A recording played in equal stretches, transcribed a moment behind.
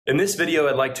In this video,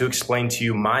 I'd like to explain to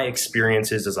you my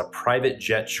experiences as a private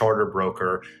jet charter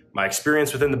broker, my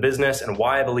experience within the business, and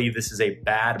why I believe this is a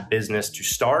bad business to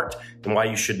start and why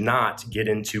you should not get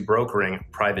into brokering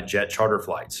private jet charter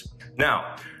flights.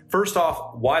 Now, first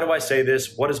off, why do I say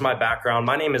this? What is my background?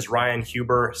 My name is Ryan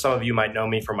Huber. Some of you might know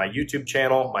me from my YouTube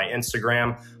channel, my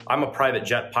Instagram. I'm a private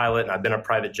jet pilot, and I've been a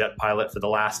private jet pilot for the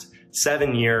last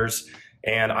 7 years.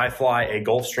 And I fly a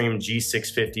Gulfstream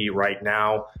G650 right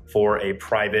now for a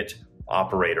private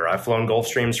operator. I've flown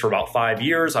Gulfstreams for about 5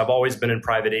 years. I've always been in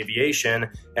private aviation,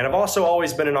 and I've also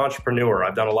always been an entrepreneur.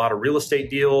 I've done a lot of real estate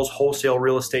deals, wholesale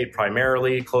real estate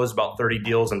primarily, closed about 30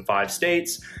 deals in 5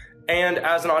 states. And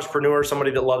as an entrepreneur,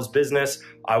 somebody that loves business,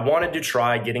 I wanted to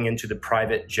try getting into the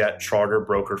private jet charter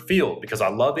broker field because I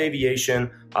love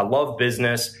aviation, I love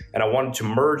business, and I wanted to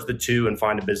merge the two and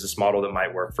find a business model that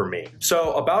might work for me.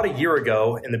 So about a year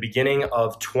ago, in the beginning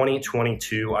of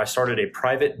 2022, I started a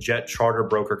private jet charter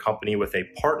broker company with a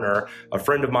partner, a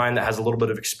friend of mine that has a little bit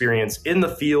of experience in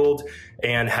the field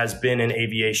and has been in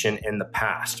aviation in the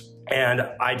past. And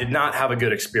I did not have a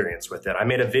good experience with it. I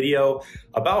made a video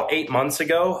about 8 months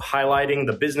ago highlighting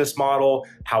the business model,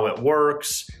 how it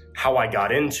works, how I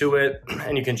got into it,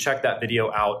 and you can check that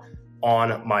video out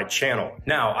on my channel.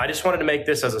 Now, I just wanted to make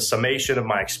this as a summation of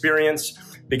my experience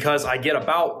because I get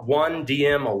about 1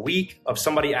 DM a week of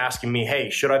somebody asking me, hey,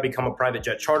 should I become a private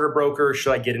jet charter broker?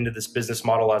 Should I get into this business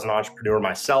model as an entrepreneur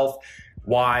myself?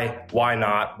 Why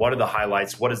not? What are the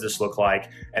highlights? What does this look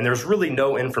like? And there's really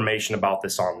no information about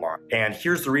this online. And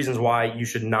here's the reasons why you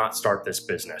should not start this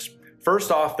business.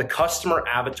 First off, the customer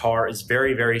avatar is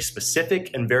very, very specific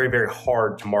and very, very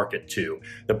hard to market to.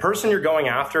 The person you're going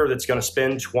after that's going to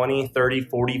spend $20, $30,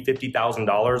 $40,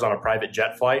 $50,000 on a private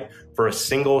jet flight for a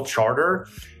single charter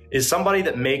is somebody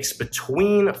that makes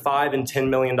between $5 and $10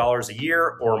 million a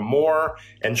year or more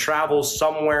and travels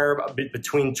somewhere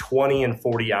between 20 and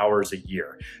 40 hours a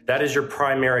year. That is your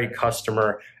primary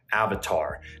customer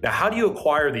avatar. Now, how do you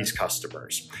acquire these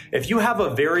customers? If you have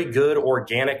a very good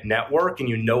organic network and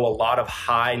you know a lot of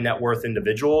high net worth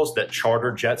individuals that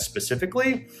charter jets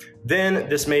specifically, then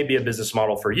this may be a business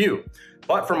model for you.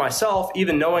 But for myself,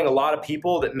 even knowing a lot of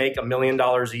people that make $1 million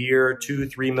a year,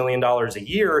 $2, $3 million a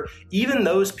year, even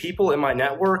those people in my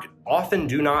network often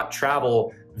do not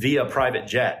travel via private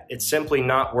jet. It's simply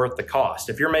not worth the cost.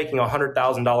 If you're making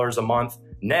 $100,000 a month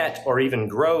net or even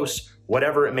gross,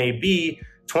 whatever it may be,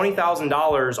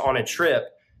 $20,000 on a trip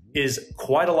is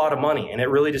quite a lot of money, and it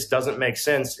really just doesn't make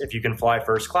sense if you can fly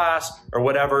first class or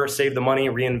whatever, save the money,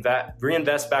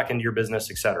 reinvest back into your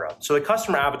business, etc. So the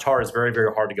customer avatar is very,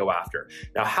 very hard to go after.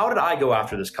 Now, how did I go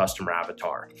after this customer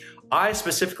avatar? I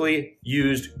specifically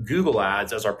used Google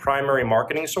Ads as our primary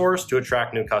marketing source to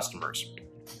attract new customers.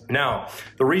 Now,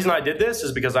 the reason I did this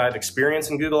is because I have experience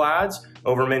in Google Ads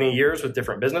over many years with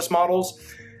different business models,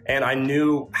 and I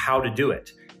knew how to do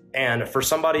it. And for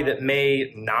somebody that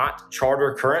may not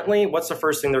charter currently, what's the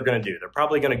first thing they're going to do? They're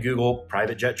probably going to Google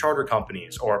private jet charter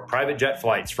companies or private jet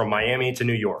flights from Miami to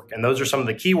New York. And those are some of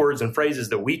the keywords and phrases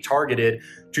that we targeted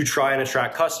to try and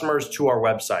attract customers to our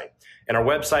website. And our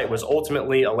website was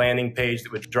ultimately a landing page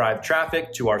that would drive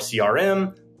traffic to our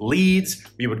CRM, leads.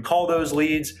 We would call those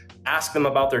leads, ask them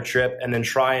about their trip, and then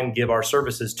try and give our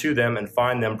services to them and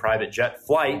find them private jet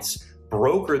flights,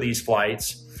 broker these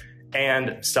flights,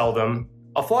 and sell them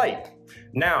a flight.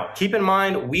 Now, keep in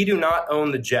mind, we do not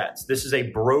own the jets. This is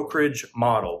a brokerage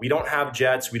model. We don't have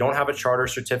jets. We don't have a charter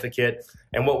certificate.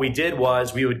 And what we did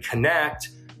was we would connect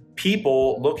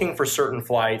people looking for certain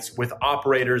flights with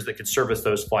operators that could service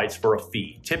those flights for a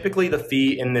fee. Typically, the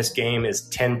fee in this game is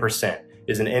 10%,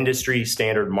 is an industry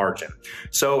standard margin.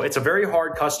 So it's a very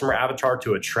hard customer avatar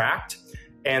to attract.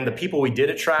 And the people we did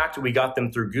attract, we got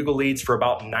them through Google Leads for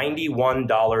about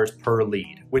 $91 per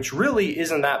lead, which really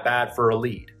isn't that bad for a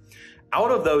lead.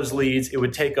 Out of those leads, it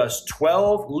would take us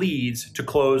 12 leads to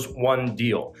close one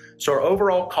deal. So our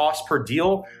overall cost per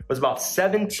deal was about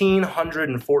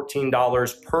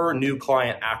 $1,714 per new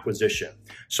client acquisition.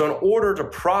 So in order to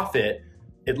profit,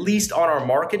 at least on our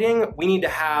marketing, we need to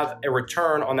have a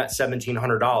return on that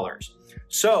 $1,700.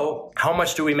 So how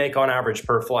much do we make on average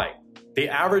per flight? The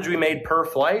average we made per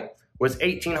flight was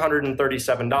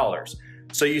 $1,837.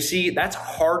 So you see, that's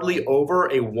hardly over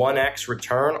a 1x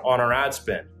return on our ad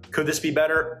spend. Could this be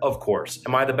better? Of course.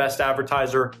 Am I the best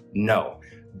advertiser? No.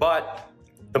 But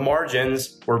the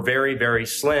margins were very, very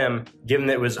slim, given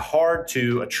that it was hard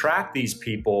to attract these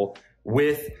people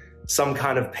with some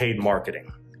kind of paid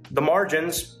marketing. The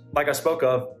margins, like I spoke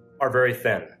of, are very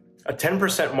thin. A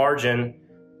 10% margin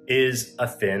is a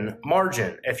thin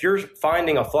margin. If you're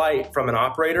finding a flight from an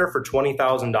operator for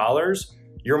 $20,000,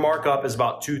 your markup is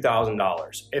about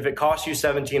 $2,000. If it costs you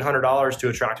 $1,700 to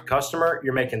attract a customer,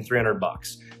 you're making 300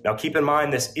 bucks. Now keep in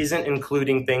mind, this isn't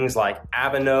including things like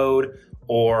Avinode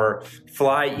or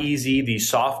FlyEasy,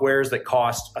 these softwares that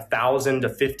cost $1,000 to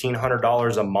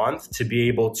 $1,500 a month to be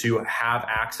able to have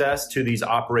access to these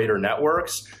operator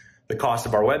networks. The cost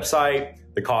of our website,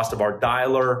 the cost of our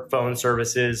dialer, phone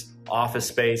services, office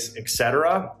space,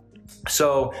 etc.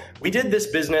 So we did this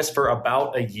business for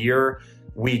about a year.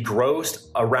 We grossed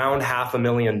around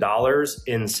 $500,000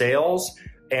 in sales,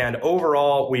 and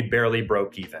overall, we barely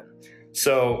broke even.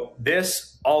 So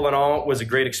this, all in all, was a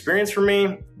great experience for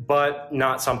me, but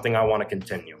not something I want to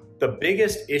continue. The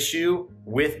biggest issue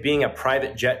with being a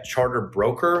private jet charter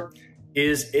broker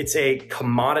is it's a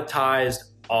commoditized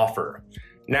offer.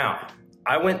 Now,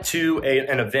 I went to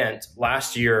an event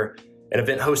last year, an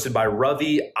event hosted by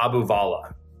Ravi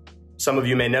Abuvala. Some of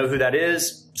you may know who that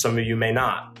is, some of you may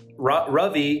not.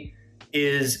 Ravi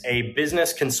is a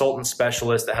business consultant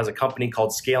specialist that has a company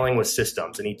called Scaling with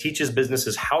Systems, and he teaches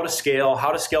businesses how to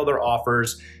scale their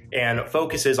offers, and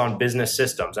focuses on business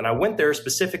systems. And I went there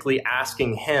specifically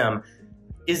asking him,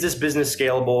 is this business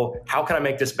scalable? How can I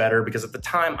make this better? Because at the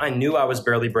time I knew I was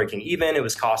barely breaking even. It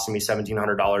was costing me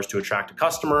 $1,700 to attract a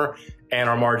customer, and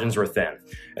our margins were thin.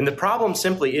 And the problem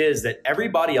simply is that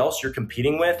everybody else you're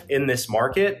competing with in this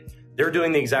market, they're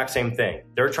doing the exact same thing.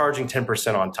 They're charging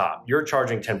 10% on top. You're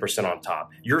charging 10% on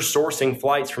top. You're sourcing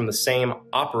flights from the same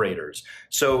operators.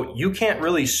 So you can't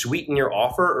really sweeten your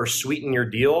offer or sweeten your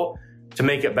deal to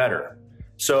make it better.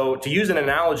 So to use an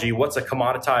analogy, what's a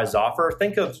commoditized offer?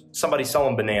 Think of somebody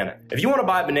selling banana. If you want to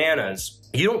buy bananas,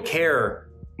 you don't care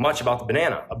much about the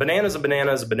banana. A banana is a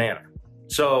banana is a banana.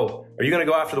 So are you going to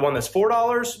go after the one that's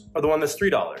 $4 or the one that's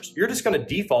 $3? You're just going to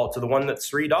default to the one that's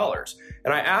 $3.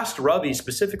 And I asked Ravi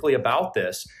specifically about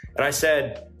this, and I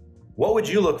said, what would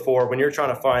you look for when you're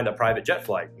trying to find a private jet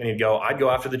flight? And he'd go, I'd go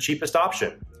after the cheapest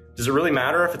option. Does it really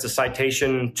matter if it's a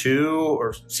Citation 2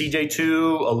 or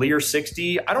CJ2, a Lear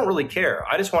 60? I don't really care.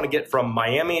 I just want to get from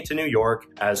Miami to New York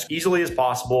as easily as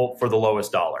possible for the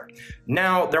lowest dollar.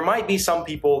 Now, there might be some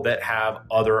people that have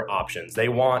other options. They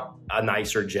want a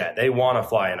nicer jet. They want to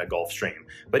fly in a Gulfstream.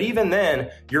 But even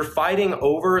then, you're fighting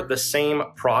over the same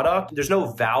product. There's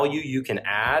no value you can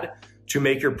add to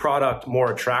make your product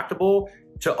more attractable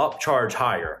to upcharge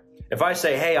higher. If I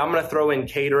say, hey, I'm going to throw in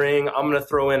catering, I'm going to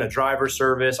throw in a driver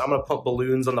service, I'm going to put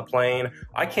balloons on the plane,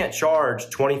 I can't charge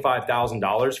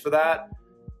 $25,000 for that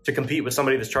to compete with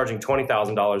somebody that's charging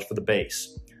 $20,000 for the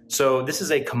base. So this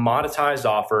is a commoditized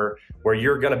offer where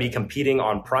you're going to be competing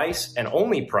on price and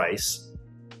only price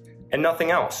and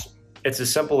nothing else. It's as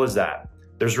simple as that.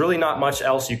 There's really not much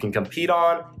else you can compete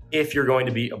on if you're going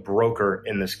to be a broker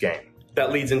in this game.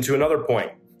 That leads into another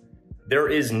point. There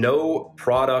is no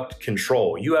product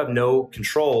control. You have no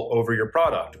control over your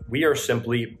product. We are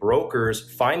simply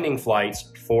brokers finding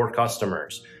flights for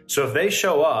customers. So if they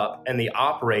show up and the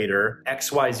operator,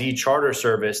 XYZ charter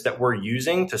service that we're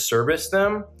using to service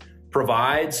them,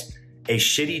 provides a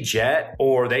shitty jet,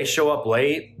 or they show up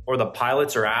late, or the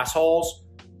pilots are assholes,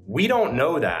 we don't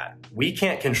know that. We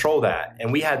can't control that.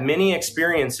 And we had many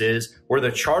experiences where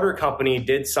the charter company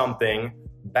did something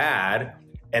bad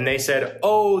and they said,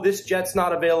 oh, this jet's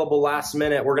not available last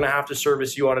minute, we're gonna have to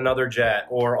service you on another jet,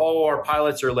 or oh, our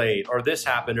pilots are late, or this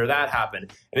happened or that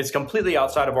happened. And it's completely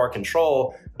outside of our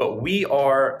control, but we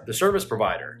are the service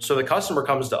provider. So the customer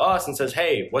comes to us and says,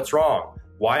 hey, what's wrong?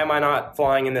 Why am I not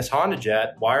flying in this Honda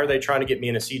jet? Why are they trying to get me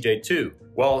in a CJ2?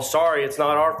 Well, sorry, it's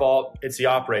not our fault, it's the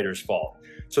operator's fault.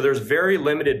 So there's very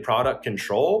limited product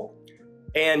control,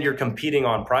 and you're competing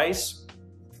on price,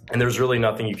 and there's really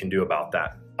nothing you can do about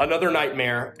that. Another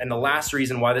nightmare, and the last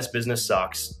reason why this business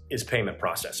sucks, is payment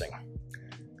processing.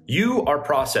 You are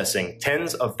processing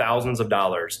tens of thousands of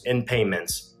dollars in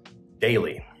payments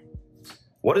daily.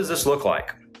 What does this look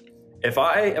like? If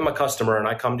I am a customer and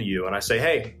I come to you and I say,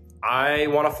 hey, I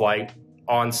want a flight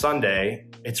on Sunday,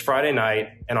 it's Friday night,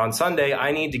 and on Sunday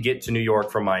I need to get to New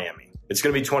York from Miami. It's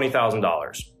gonna be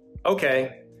 $20,000.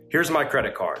 Okay, here's my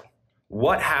credit card.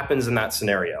 What happens in that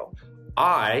scenario?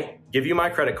 I give you my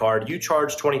credit card, you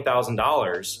charge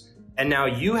 $20,000, and now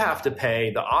you have to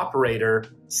pay the operator,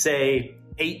 say,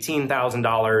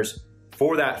 $18,000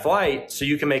 for that flight so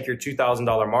you can make your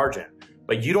 $2,000 margin.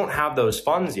 But you don't have those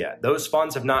funds yet. Those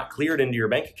funds have not cleared into your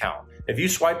bank account. If you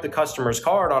swipe the customer's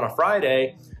card on a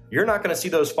Friday, you're not going to see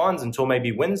those funds until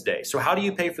maybe Wednesday. So how do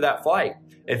you pay for that flight?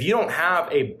 If you don't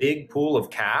have a big pool of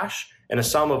cash and a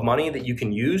sum of money that you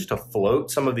can use to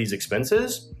float some of these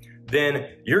expenses, then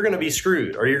you're gonna be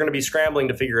screwed, or you're gonna be scrambling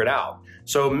to figure it out.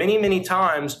 So many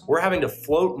times we're having to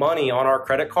float money on our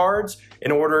credit cards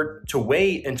in order to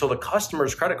wait until the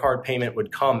customer's credit card payment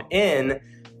would come in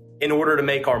order to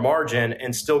make our margin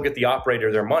and still get the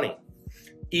operator their money.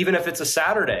 Even if it's a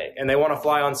Saturday and they wanna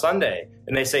fly on Sunday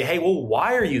and they say, hey, we'll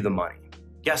wire you the money.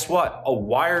 Guess what? A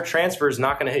wire transfer is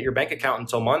not gonna hit your bank account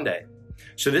until Monday.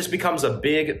 So this becomes a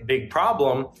big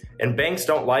problem, and banks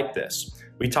don't like this.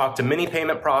 We talked to many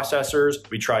payment processors.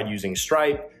 We tried using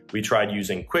Stripe. We tried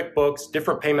using QuickBooks,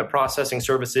 different payment processing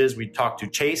services. We talked to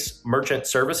Chase Merchant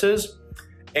Services,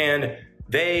 and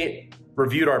they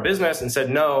reviewed our business and said,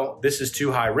 no, this is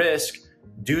too high risk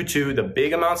due to the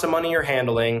big amounts of money you're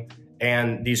handling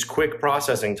and these quick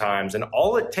processing times. And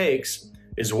all it takes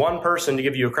is one person to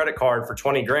give you a credit card for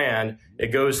 20 grand. It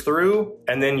goes through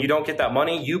and then you don't get that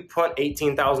money. You put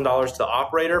 $18,000 to the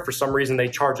operator. For some reason, they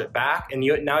charge it back, and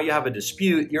now you have a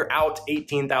dispute. You're out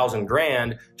 18,000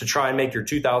 grand to try and make your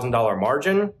 $2,000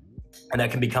 margin. And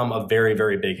that can become a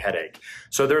very big headache.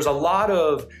 So there's a lot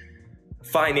of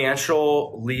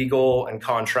financial, legal, and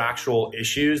contractual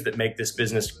issues that make this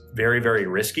business very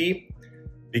risky.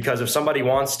 Because if somebody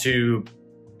wants to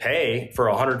pay for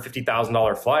a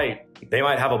 $150,000 flight, they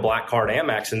might have a black card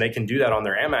Amex, and they can do that on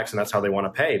their Amex, and that's how they want to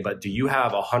pay. But do you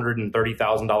have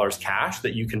 $130,000 cash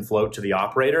that you can float to the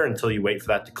operator until you wait for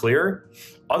that to clear?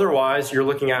 Otherwise, you're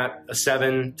looking at a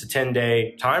 7 to 10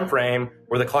 day time frame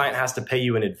where the client has to pay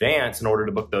you in advance in order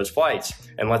to book those flights.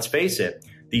 And let's face it,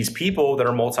 these people that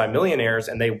are multimillionaires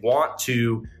and they want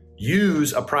to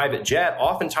use a private jet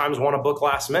oftentimes want to book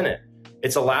last minute.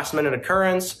 It's a last minute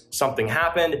occurrence. Something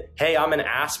happened. Hey, I'm in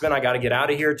Aspen. I got to get out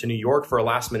of here to New York for a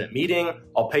last minute meeting.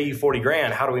 I'll pay you 40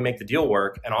 grand. How do we make the deal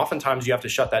work? And oftentimes you have to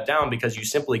shut that down because you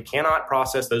simply cannot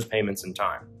process those payments in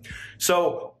time.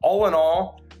 So all in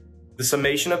all, the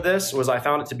summation of this was I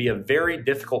found it to be a very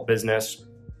difficult business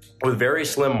with very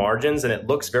slim margins, and it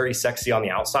looks very sexy on the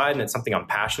outside, and it's something I'm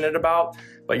passionate about.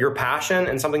 But your passion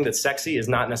and something that's sexy is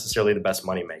not necessarily the best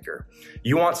moneymaker.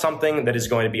 You want something that is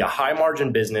going to be a high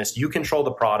margin business. You control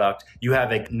the product. You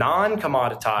have a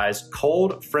non-commoditized,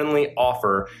 cold, friendly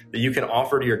offer that you can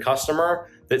offer to your customer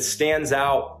that stands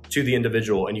out to the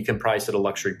individual, and you can price at a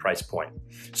luxury price point.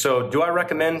 So do I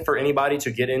recommend for anybody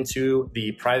to get into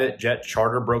the private jet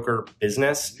charter broker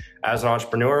business as an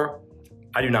entrepreneur?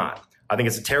 I do not. I think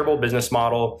it's a terrible business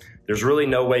model. There's really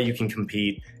no way you can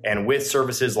compete. And with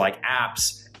services like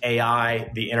apps, AI,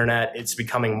 the internet, it's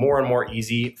becoming more and more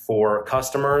easy for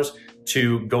customers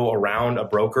to go around a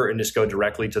broker and just go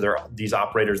directly to these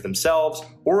operators themselves.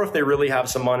 Or if they really have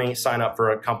some money, sign up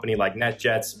for a company like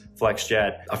NetJets,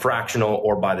 FlexJet, a fractional,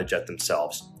 or buy the jet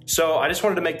themselves. So I just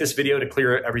wanted to make this video to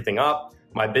clear everything up.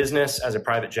 My business as a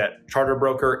private jet charter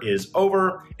broker is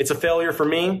over. It's a failure for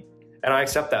me, and I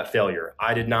accept that failure.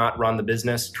 I did not run the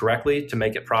business correctly to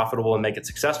make it profitable and make it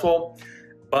successful,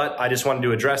 but I just wanted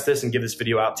to address this and give this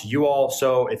video out to you all.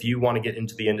 So if you want to get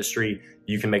into the industry,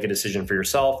 you can make a decision for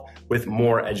yourself with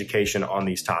more education on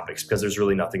these topics, because there's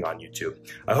really nothing on YouTube.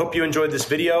 I hope you enjoyed this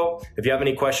video. If you have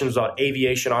any questions about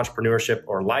aviation, entrepreneurship,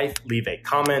 or life, leave a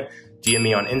comment. DM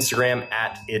me on Instagram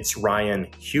at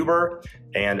 @itsryanhuber,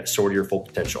 and soar to your full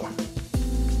potential.